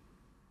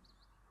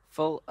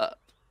 Full up.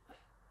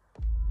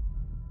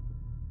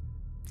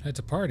 It's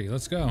a party.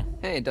 Let's go.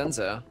 Hey,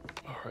 Dunzo.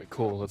 All right,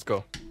 cool. Let's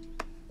go.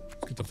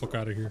 Let's get the fuck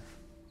out of here.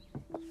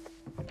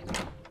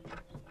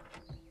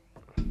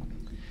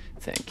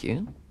 Thank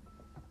you.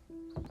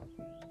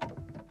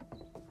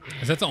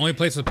 Is that the only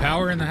place with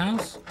power in the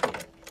house?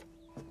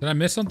 Did I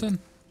miss something?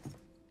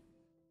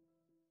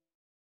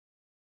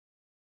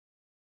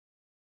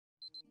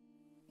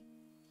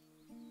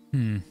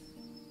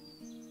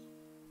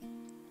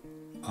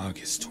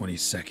 August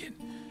 22nd.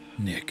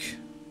 Nick.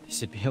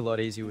 This would be a lot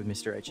easier with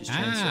Mr. H's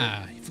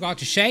chainsaw. You forgot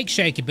to shake,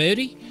 shaky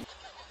booty.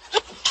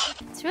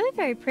 It's really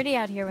very pretty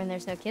out here when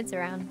there's no kids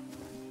around.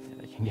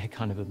 Yeah, they can get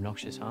kind of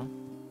obnoxious, huh?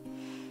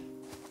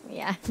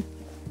 Yeah.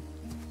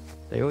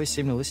 They always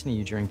seem to listen to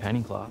you during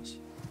painting class.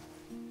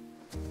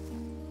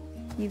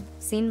 You've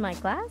seen my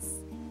class?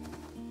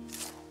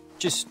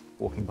 Just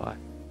walking by.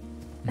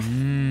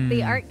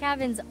 The art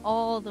cabin's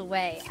all the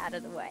way out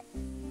of the way.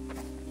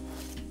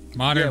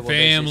 Modern Yeah, well,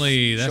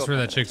 Family. there's That's where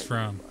that shortcut. chick's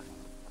from.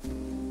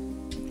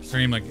 What's her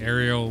name? Like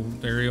Ariel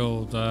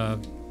Winter?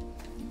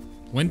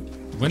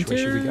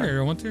 should we go?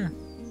 Ariel Winter?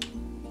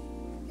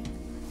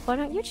 Why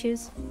don't you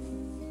choose?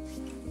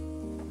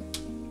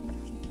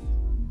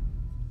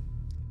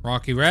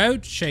 Rocky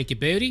Road, shake your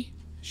booty.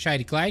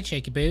 Shady Glade,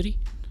 shake your booty.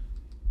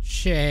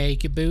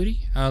 Shake your booty.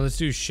 Let's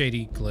do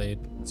Shady Glade.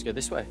 Let's go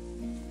this way.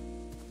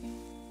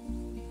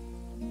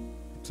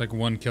 It's like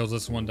one kills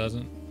us, one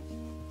doesn't.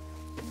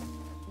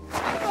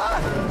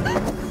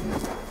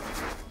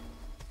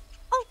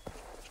 Oh!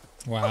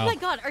 Wow. Oh my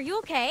god, are you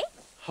okay?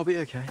 I'll be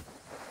okay.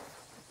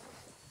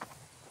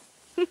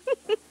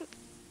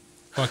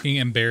 Fucking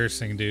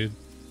embarrassing, dude.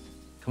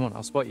 Come on,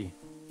 I'll spot you.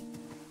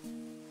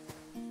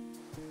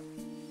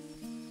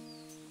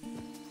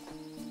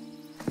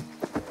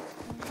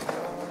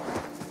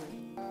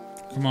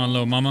 Come on,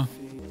 little mama.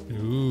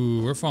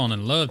 Ooh, we're falling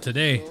in love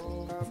today.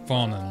 We're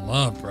falling in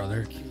love,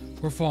 brother.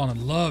 We're falling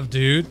in love,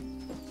 dude.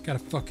 Gotta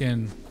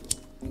fucking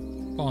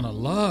falling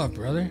in love,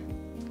 brother.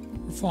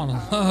 We're falling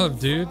in love,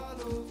 dude.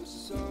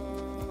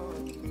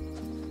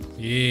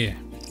 Yeah.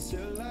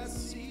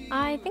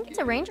 I think it's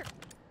a ranger.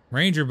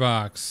 Ranger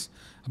box.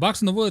 A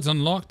box in the woods.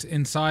 Unlocked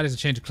inside is a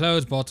change of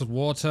clothes, bottled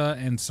water,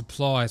 and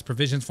supplies.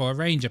 Provisions for a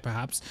ranger,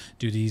 perhaps.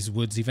 Do these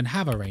woods even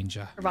have a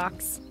ranger?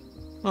 Box.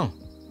 Oh,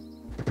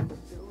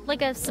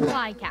 Like a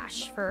supply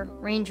cache for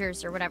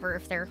rangers or whatever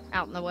if they're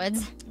out in the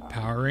woods.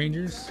 Power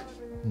Rangers?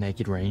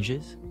 naked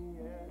rangers.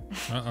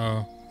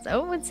 Uh-oh.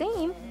 So it would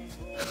seem.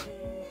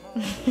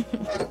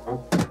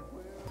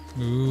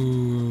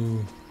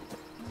 Ooh.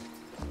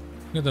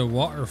 Look at the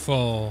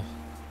waterfall.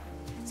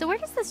 So where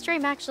does the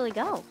stream actually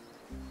go?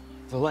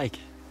 The lake.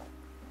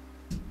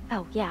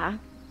 Oh, yeah.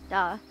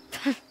 Duh.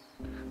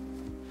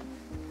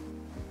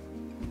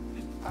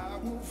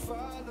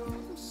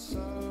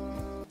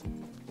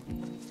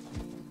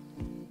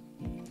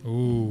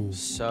 Ooh.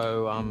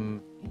 So,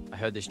 I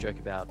heard this joke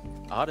about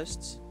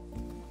artists.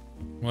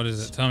 What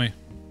is it? Tell me.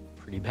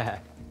 Pretty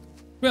bad.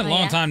 It's been a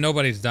long time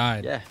nobody's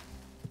died. Yeah.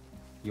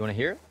 You want to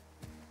hear it?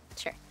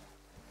 Sure.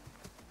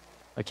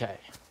 Okay.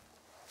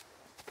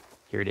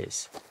 Here it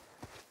is.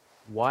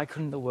 Why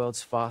couldn't the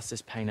world's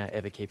fastest painter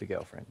ever keep a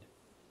girlfriend?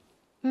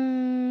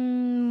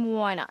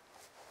 Why not?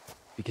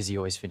 Because he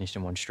always finished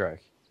in one stroke.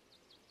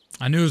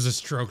 I knew it was a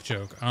stroke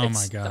joke. Oh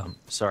It's my god. dumb.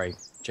 Sorry,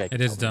 Jake.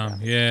 It is told me dumb.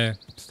 about it. Yeah.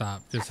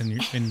 Stop. Just end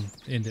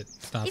it.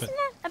 Stop Isn't it.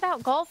 that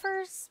about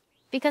golfers?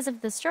 Because of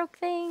the stroke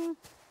thing?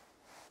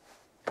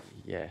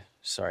 Yeah,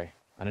 sorry.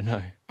 I don't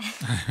know.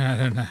 I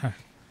don't know.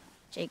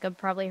 Jacob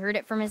probably heard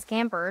it from his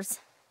campers.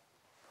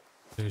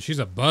 Dude, she's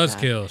a That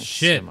buzzkill. makes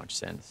Shit. So much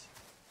sense.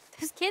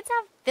 Those kids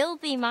have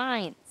filthy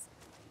minds.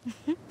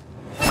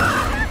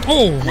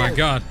 Oh my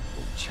god.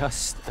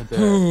 Just a bird.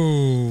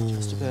 Ooh.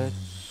 Just a bird.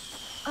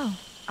 Oh,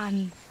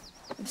 I'm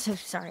so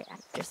sorry.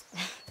 I've just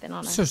been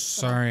on a... So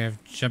sorry.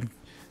 I've jumped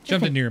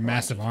into your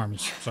massive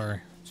arms. Sorry.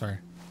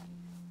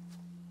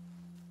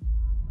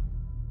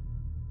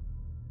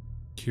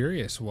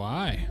 Curious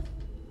why?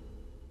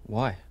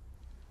 Why?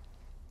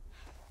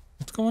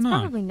 What's going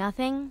on? Probably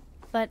nothing,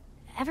 but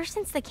ever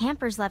since the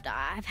campers left,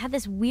 I've had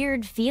this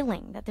weird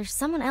feeling that there's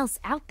someone else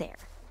out there.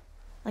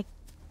 Like,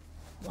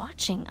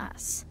 watching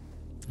us.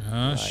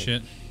 Oh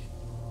shit.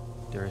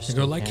 There is They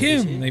go like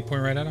him. And they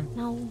point right at him.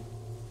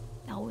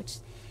 No, it's,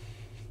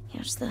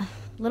 just the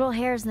little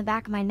hairs in the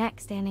back of my neck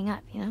standing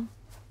up, you know?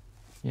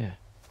 Yeah.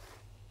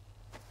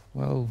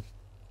 Well,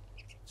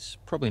 it's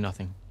probably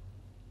nothing.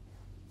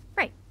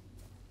 Right.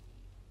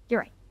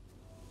 You're right.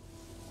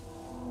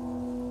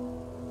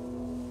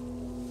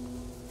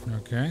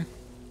 Okay.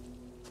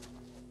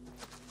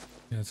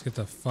 Yeah, let's get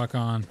the fuck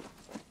on.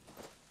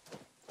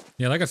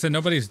 Yeah, like I said,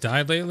 nobody's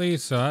died lately,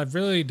 so I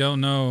really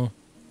don't know.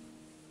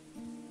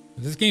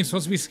 Is this game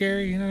supposed to be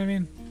scary? You know what I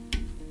mean?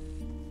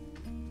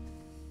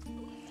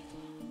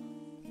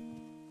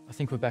 I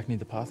think we're back near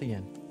the path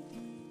again.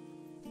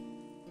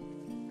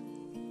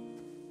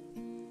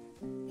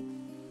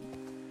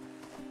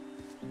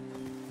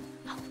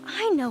 Oh,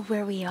 I know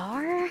where we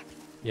are.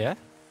 Yeah?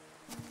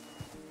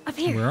 Up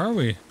here. Where are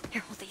we?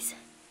 Here, hold these.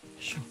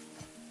 Sure.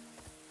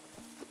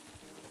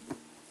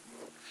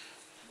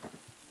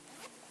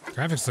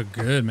 Graphics look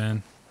good,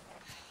 man.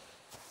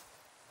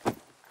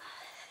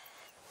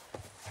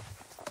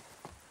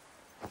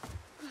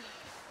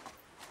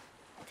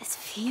 This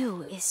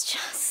view is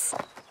just... wow.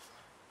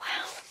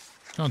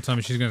 Don't tell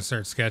me she's gonna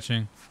start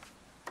sketching.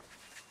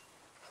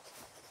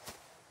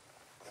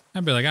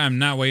 I'd be like, I'm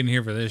not waiting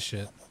here for this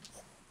shit.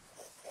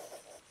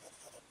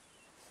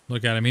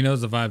 Look at him. He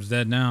knows the vibe's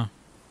dead now.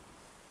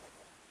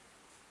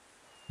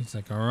 He's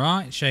like, all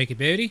right, shake it,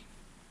 booty.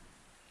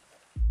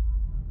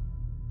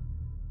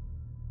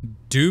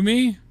 Do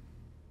me?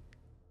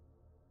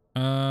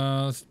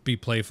 Let's be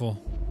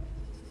playful.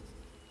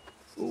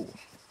 Ooh.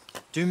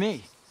 Do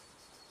me.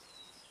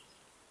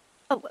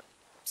 Oh,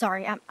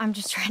 Sorry, I'm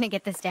just trying to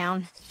get this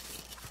down.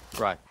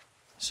 Right.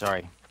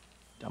 Sorry.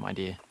 Dumb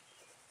idea.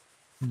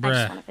 I just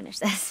Bruh. want to finish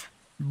this.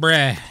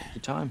 Bruh.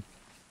 Your time.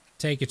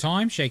 Take your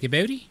time, shake your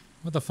booty.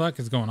 What the fuck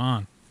is going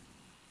on?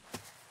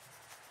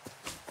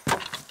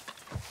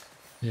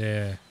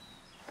 Yeah.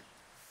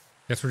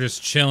 Guess we're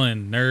just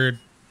chilling, nerd.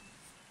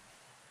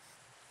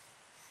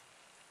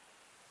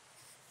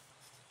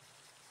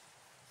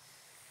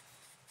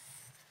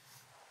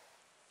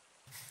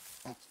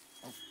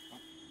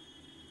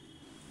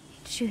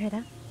 Did you hear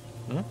that?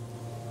 Huh?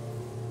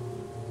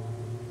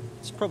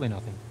 It's probably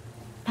nothing.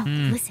 No,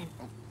 listen.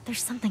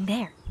 There's something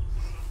there.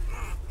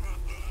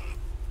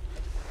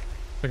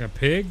 Like a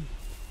pig?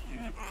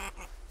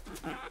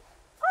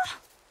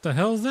 The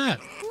hell is that?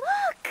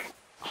 Look!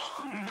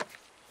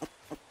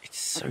 It's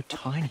so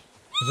tiny.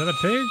 Is that a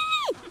pig?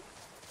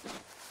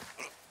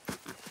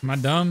 Am I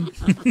dumb?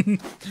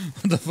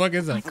 What the fuck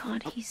is that? Oh my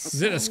God, he's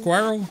Is it a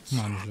squirrel? Come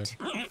on, just-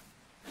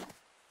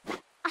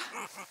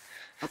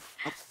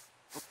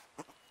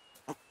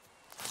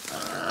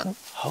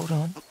 Hold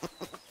on.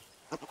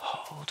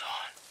 Hold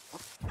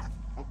on.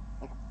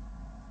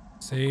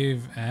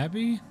 Save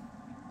Abby?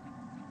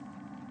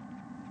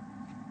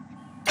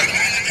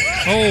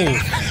 Oh!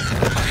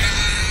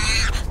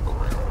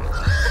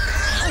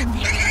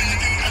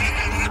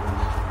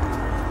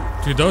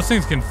 Dude, those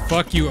things can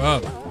fuck you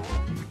up.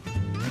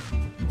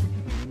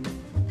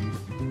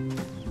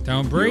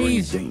 Don't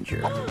breathe. You're in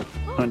danger.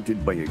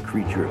 Hunted by a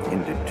creature of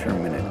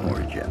indeterminate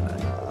origin.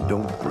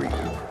 Don't breathe.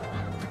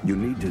 You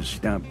need to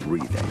stop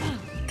breathing,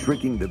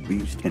 tricking the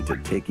beast into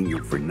taking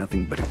you for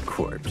nothing but a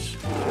corpse.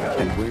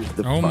 And where's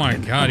the Oh my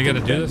fun in God, you gotta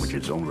hunting do that this?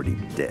 which is already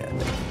dead?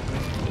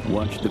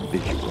 Watch the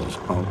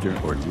visuals alter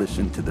or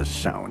listen to the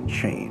sound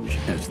change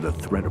as the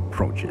threat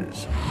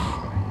approaches.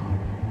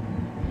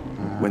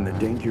 When the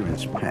danger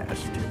has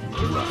passed,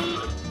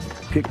 run.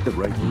 Pick the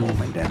right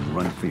moment and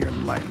run for your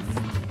life.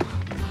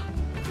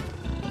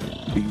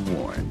 Be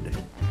warned.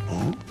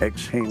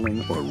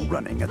 Exhaling or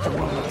running at the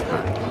wrong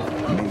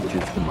time may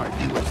just mark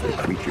you as the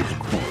creature's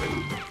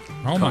quarry.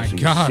 Oh my causing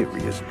God.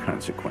 serious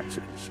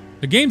consequences.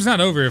 The game's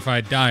not over if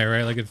I die,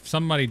 right? Like if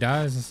somebody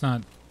dies, it's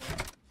not...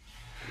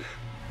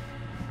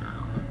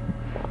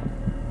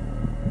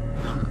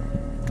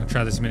 I'll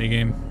try this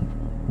minigame.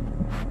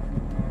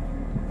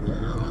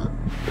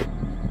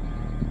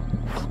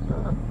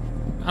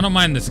 I don't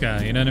mind this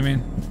guy, you know what I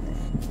mean?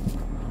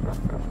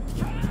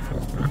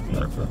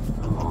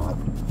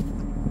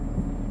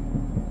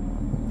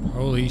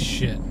 Holy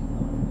shit.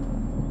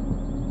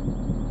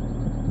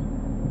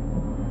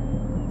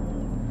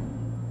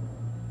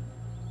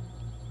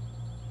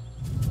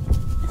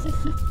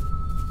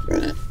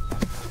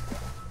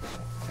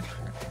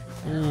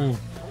 Ooh.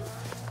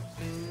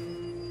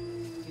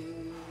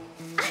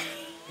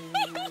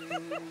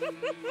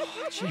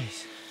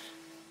 Jeez.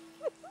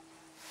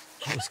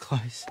 That was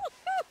close.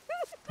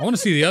 I want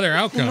to see the other You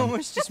outcome.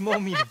 almost just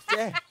mauled me to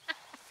death.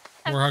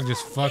 Warhog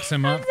just fucks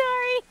him up.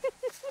 Sorry.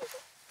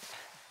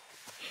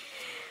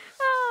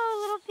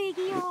 Oh, little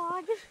piggy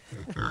hog.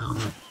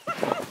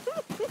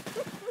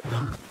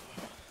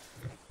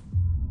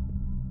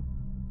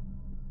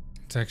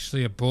 It's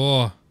actually a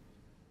boar.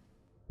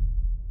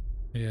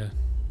 Yeah.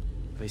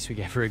 At least we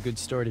gave her a good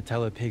story to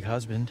tell her pig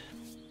husband.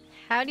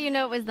 How do you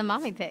know it was the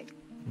mommy pig?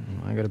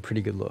 I got a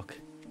pretty good look.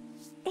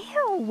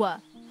 Ew.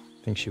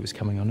 Think she was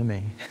coming on to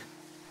me.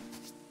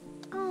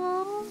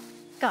 Oh,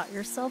 got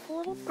yourself a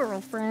little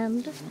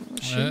girlfriend.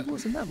 She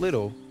wasn't that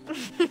little.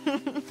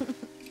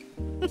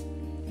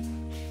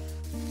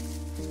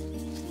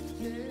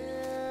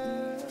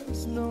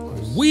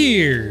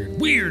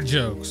 Weird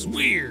jokes.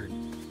 Weird.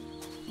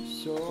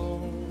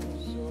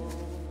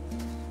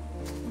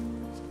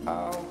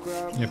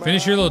 Yeah,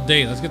 finish your little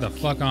date. Let's get the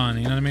fuck on.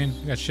 You know what I mean?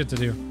 We got shit to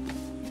do.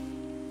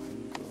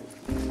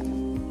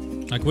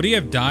 Like, would he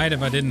have died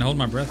if I didn't hold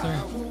my breath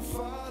there?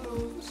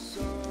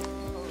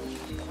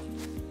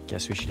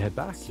 Guess we should head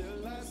back.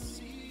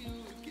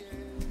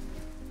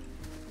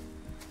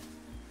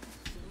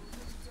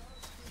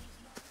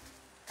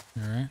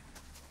 All right.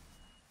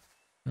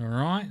 All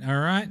right. All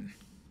right.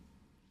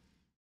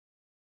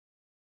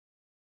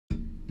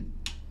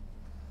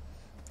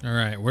 All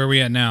right. Where are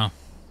we at now?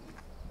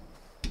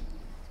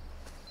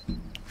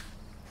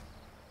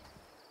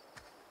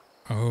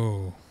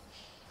 Oh.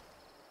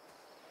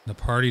 The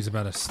party's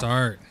about to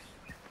start.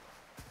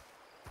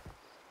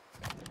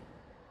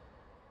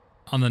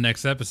 On the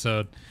next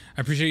episode.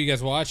 I appreciate you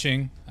guys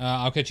watching.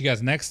 I'll catch you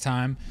guys next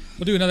time.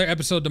 We'll do another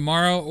episode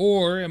tomorrow,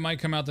 or it might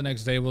come out the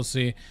next day. We'll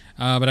see.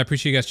 But I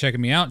appreciate you guys checking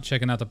me out,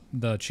 checking out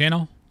the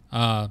channel.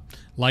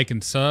 Like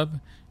and sub,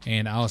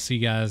 and I'll see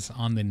you guys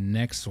on the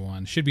next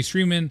one. Should be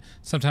streaming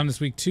sometime this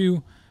week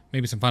too.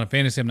 Maybe some Final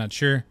Fantasy. I'm not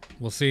sure.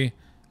 We'll see.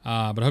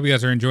 But I hope you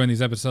guys are enjoying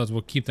these episodes.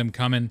 We'll keep them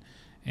coming,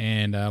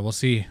 and we'll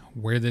see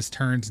where this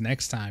turns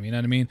next time. You know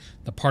what I mean?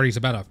 The party's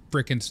about to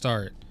frickin'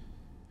 start,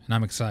 and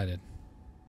I'm excited.